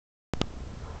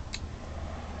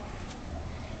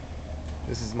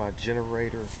This is my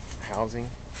generator housing,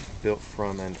 built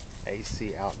from an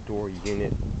AC outdoor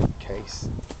unit case.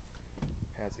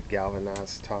 Has a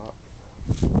galvanized top.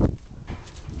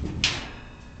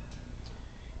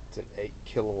 It's an 8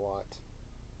 kilowatt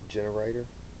generator.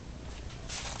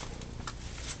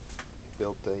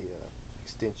 Built a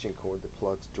extension cord that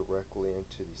plugs directly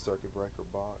into the circuit breaker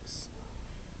box,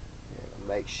 and a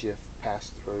makeshift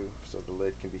pass-through so the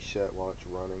lid can be shut while it's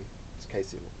running in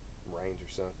case it rains or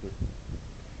something.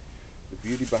 The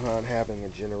beauty behind having a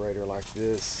generator like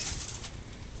this,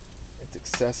 it's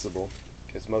accessible,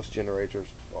 because most generators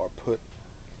are put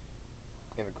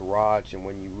in a garage, and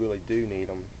when you really do need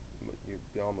them,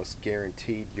 you're almost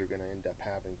guaranteed you're going to end up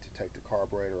having to take the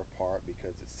carburetor apart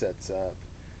because it sets up.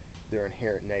 Their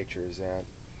inherent nature is that,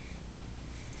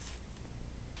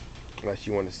 unless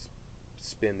you want to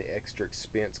spend the extra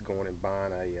expense going and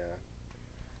buying a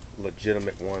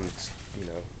legitimate one that's,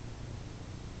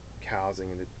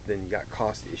 housing, and then you got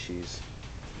cost issues.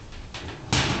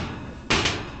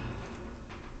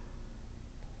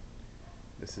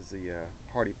 This is the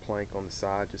hardy plank on the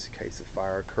side, just in case a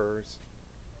fire occurs,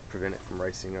 prevent it from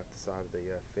racing up the side of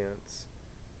the fence.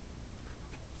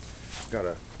 Got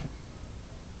a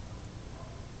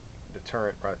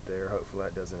deterrent right there. Hopefully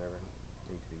that doesn't ever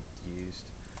need to be used.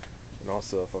 And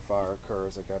also, if a fire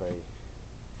occurs, I got a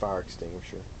fire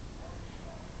extinguisher.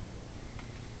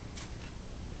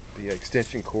 The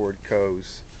extension cord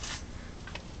goes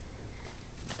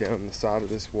down the side of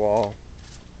this wall.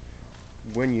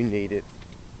 When you need it,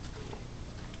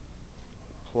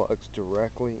 plugs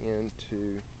directly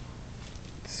into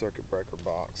the circuit breaker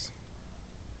box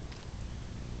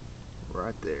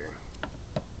right there.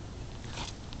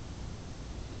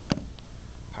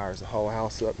 Powers the whole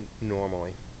house up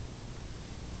normally.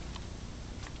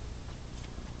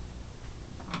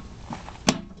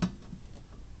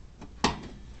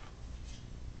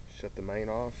 Shut the main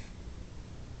off.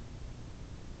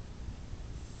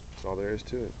 That's all there is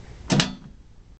to it.